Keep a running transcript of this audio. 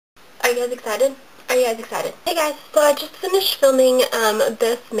Are you guys excited? Are you guys excited? Hey guys, so I just finished filming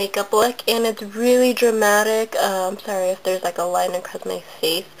this makeup look, and it's really dramatic. Sorry if there's like a line across my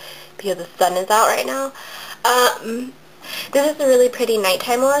face because the sun is out right now. This is a really pretty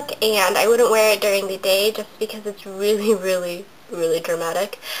nighttime look, and I wouldn't wear it during the day just because it's really, really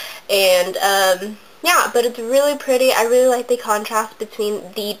dramatic. And yeah, but it's really pretty. I really like the contrast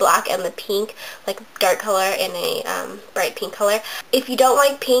between the black and the pink, like dark color and a bright pink color. If you don't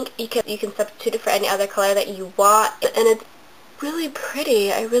like pink, you can substitute it for any other color that you want, and it's really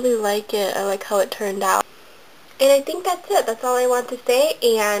pretty. I really like it. I like how it turned out. And I think that's it. That's all I want to say.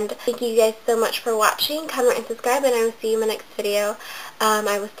 And thank you guys so much for watching. Comment and subscribe, and I will see you in my next video.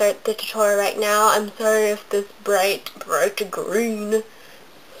 I will start the tutorial right now. I'm sorry if this bright green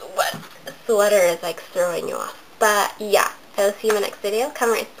sweater is like throwing you off. But yeah, I will see you in my next video.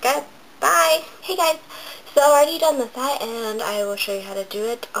 Comment and subscribe. Bye. Hey guys. So I've already done this eye, and I will show you how to do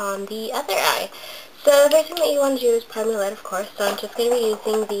it on the other eye. So the first thing that you want to do is prime your lid, of course. So I'm just going to be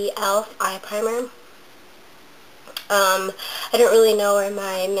using the e.l.f. eye primer. I don't really know where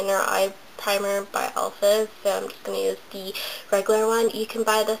my mineral eye primer by e.l.f. is, so I'm just going to use the regular one. You can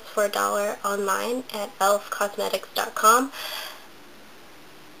buy this for $1 online at elfcosmetics.com.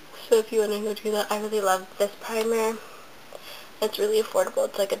 So if you want to go do that, I really love this primer. It's really affordable.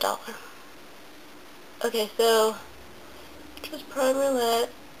 It's like $1. Okay, so just prime your lid,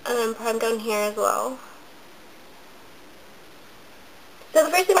 and then prime down here as well. So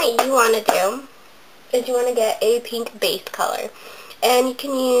the first thing that you want to do is you want to get a pink base color. And you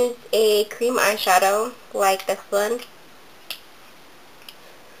can use a cream eyeshadow like this one.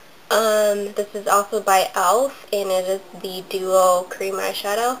 This is also by e.l.f. and it is the Duo Cream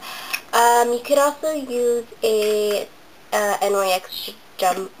Eyeshadow. You could also use a NYX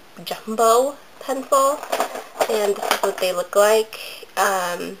Jumbo pencil, and this is what they look like.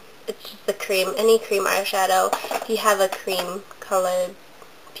 It's just any cream eyeshadow. If you have a cream colored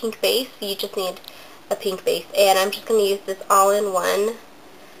pink base, you just need a pink base, and I'm just going to use this all-in-one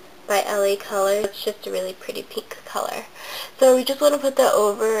by LA Colors. It's just a really pretty pink color. So we just want to put that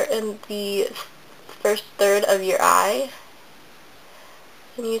over in the first third of your eye,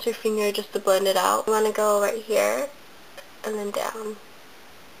 and use your finger just to blend it out. You want to go right here and then down.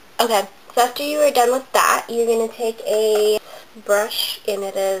 Okay, so after you are done with that, you're going to take a brush, and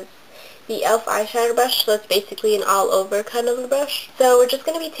it is the e.l.f. eyeshadow brush, so it's basically an all-over kind of a brush. So we're just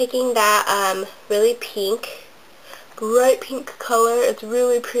going to be taking that really pink, bright pink color. It's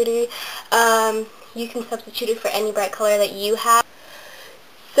really pretty. You can substitute it for any bright color that you have.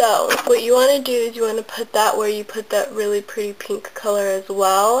 So what you want to do is you want to put that where you put that really pretty pink color as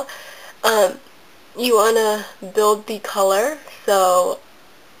well. You want to build the color, so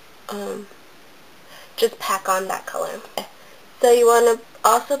just pack on that color. So you want to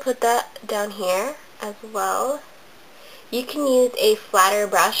also put that down here as well. You can use a flatter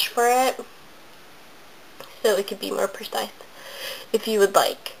brush for it, so it could be more precise if you would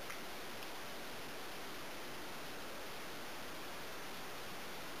like.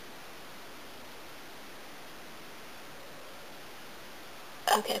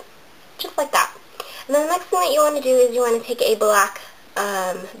 Okay, just like that. And then the next thing that you want to do is you want to take a black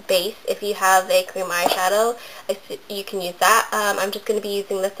base. If you have a cream eyeshadow, you can use that. I'm just going to be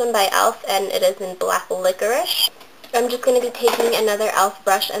using this one by e.l.f. and it is in Black Licorice. I'm just going to be taking another e.l.f.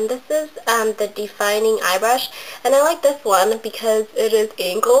 brush, and this is the Defining Eye Brush. And I like this one because it is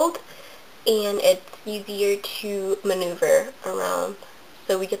angled and it's easier to maneuver around,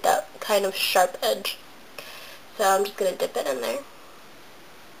 so we get that kind of sharp edge. So I'm just going to dip it in there.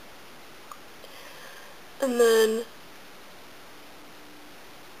 And then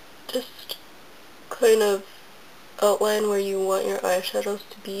just kind of outline where you want your eyeshadows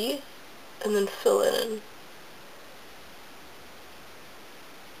to be, and then fill it in.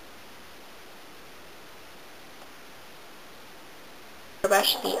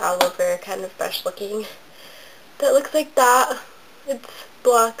 Brush, the all-over kind of brush looking. That looks like that. It's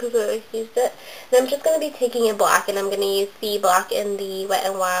black because I used it. And I'm just going to be taking a black, and I'm going to use the black in the Wet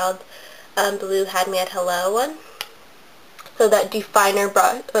n Wild Blue Had Me at Hello one. So that definer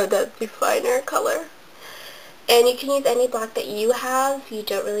brush, or that definer color. And you can use any black that you have. You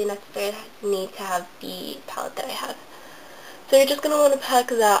don't really necessarily need to have the palette that I have. So you're just going to want to pack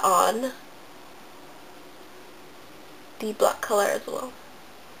that on, the black color as well.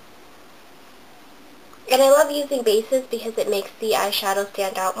 And I love using bases because it makes the eyeshadow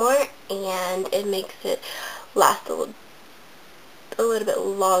stand out more, and it makes it last a little bit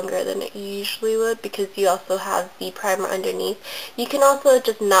longer than it usually would, because you also have the primer underneath. You can also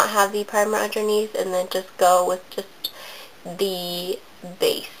just not have the primer underneath and then just go with just the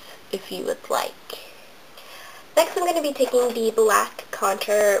base if you would like. Next I'm going to be taking the black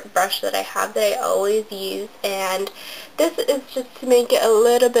contour brush that I have that I always use, and this is just to make it a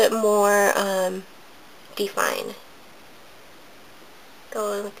little bit more defined.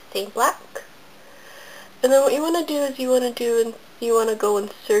 Go in with the same black. And then what you want to do is you want to go in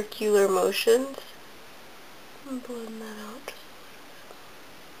circular motions. And blend that out.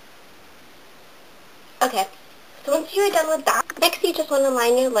 Okay, so once you are done with that, next you just want to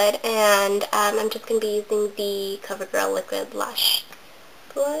line your lid, and I'm just going to be using the CoverGirl Liquid Lash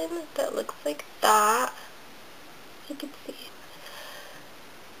Line that looks like that. You can see.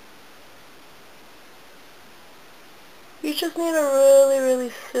 You just need a really, really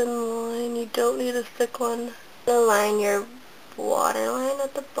thin line. You don't need a thick one. Line your waterline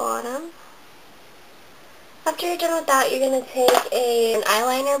at the bottom. After you're done with that, you're going to take an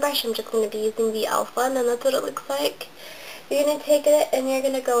eyeliner brush. I'm just going to be using the e.l.f. one, and that's what it looks like. You're going to take it, and you're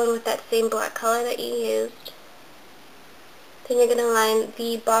going to go in with that same black color that you used. Then you're going to line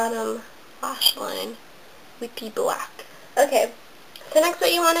the bottom lash line with the black. Okay, so next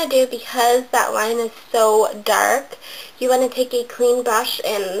what you want to do, because that line is so dark, you want to take a clean brush,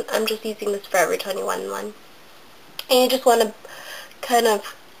 and I'm just using this Forever 21 one. And you just want to kind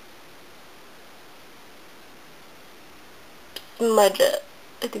of smudge it.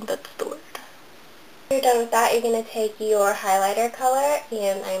 I think that's the word. When you're done with that, you're going to take your highlighter color,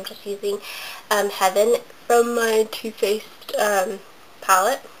 and I'm just using Heaven from my Too Faced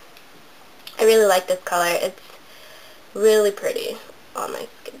palette. I really like this color. It's really pretty on my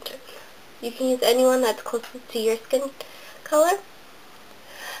skin tone. You can use anyone that's closest to your skin color.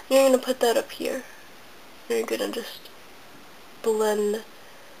 You're going to put that up here. You're going to just blend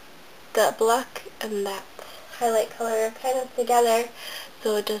that black and that highlight color kind of together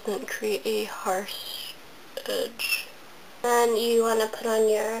so it doesn't create a harsh edge. Then you want to put on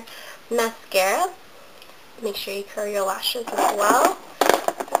your mascara. Make sure you curl your lashes as well.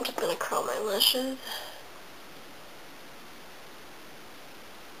 I'm just going to curl my lashes.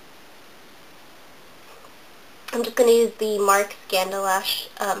 I'm just going to use the Marc Scandal Lash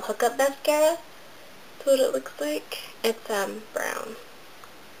Hookup Mascara. That's what it looks like. It's brown.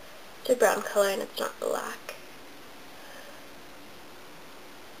 It's a brown color and it's not black.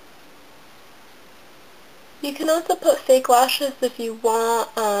 You can also put fake lashes if you want.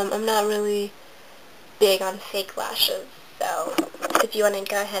 I'm not really big on fake lashes, so if you want to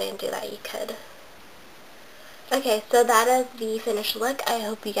go ahead and do that, you could. Okay, so that is the finished look. I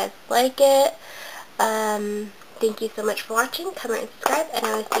hope you guys like it. Thank you so much for watching. Comment and subscribe, and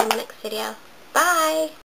I will see you in the next video. Bye!